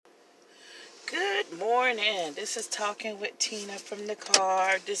Good morning. This is Talking with Tina from the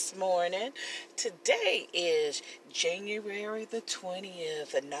car this morning. Today is January the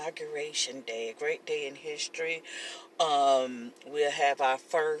 20th, Inauguration Day, a great day in history. We'll have our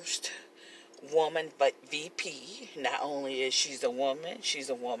first woman but VP. Not only is she's she's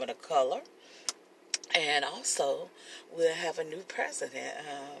a woman of color. And also, we'll have a new president,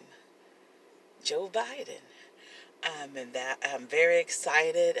 Joe Biden. I'm very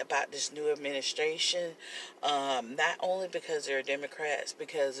excited about this new administration, not only because they're Democrats,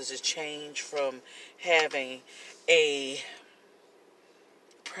 because it's a change from having a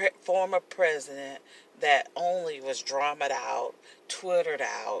former president that only was dramaed out, twittered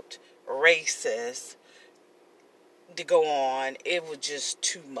out, racist, to go on. It was just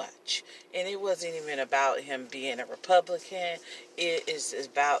too much. And it wasn't even about him being a Republican. It is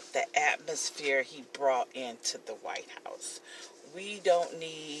about the atmosphere he brought into the White House. We don't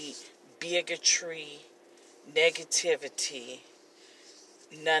need bigotry, negativity,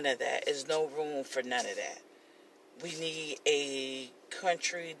 none of that. There's no room for none of that. We need a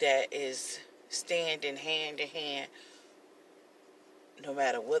country that is standing hand in hand, no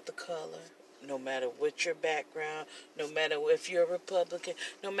matter what the color, no matter what your background, no matter if you're a Republican,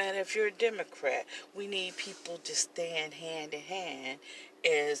 no matter if you're a Democrat. We need people to stand hand in hand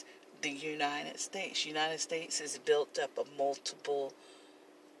as the United States. United States is built up of multiple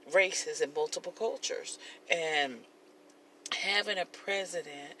races and multiple cultures. And having a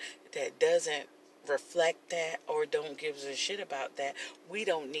president that doesn't reflect that or don't give a shit about that, we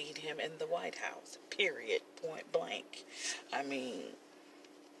don't need him in the White House. Period. Point blank. I mean,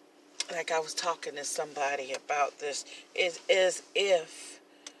 like I was talking to somebody about this, is as if,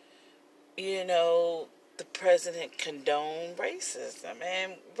 the president condoned racism.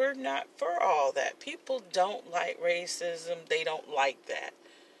 And we're not for all that. People don't like racism. They don't like that.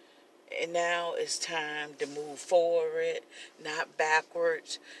 And now it's time to move forward, not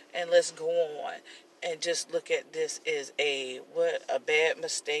backwards. And let's go on. And just look at this as a bad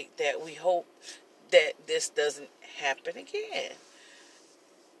mistake that we hope that this doesn't happen again.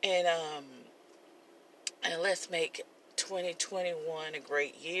 And let's make 2021 a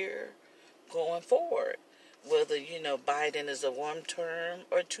great year going forward. Whether, Biden is a one-term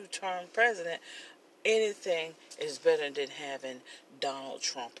or two-term president, anything is better than having Donald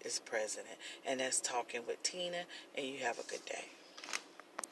Trump as president. And that's Talking with Tina, and you have a good day.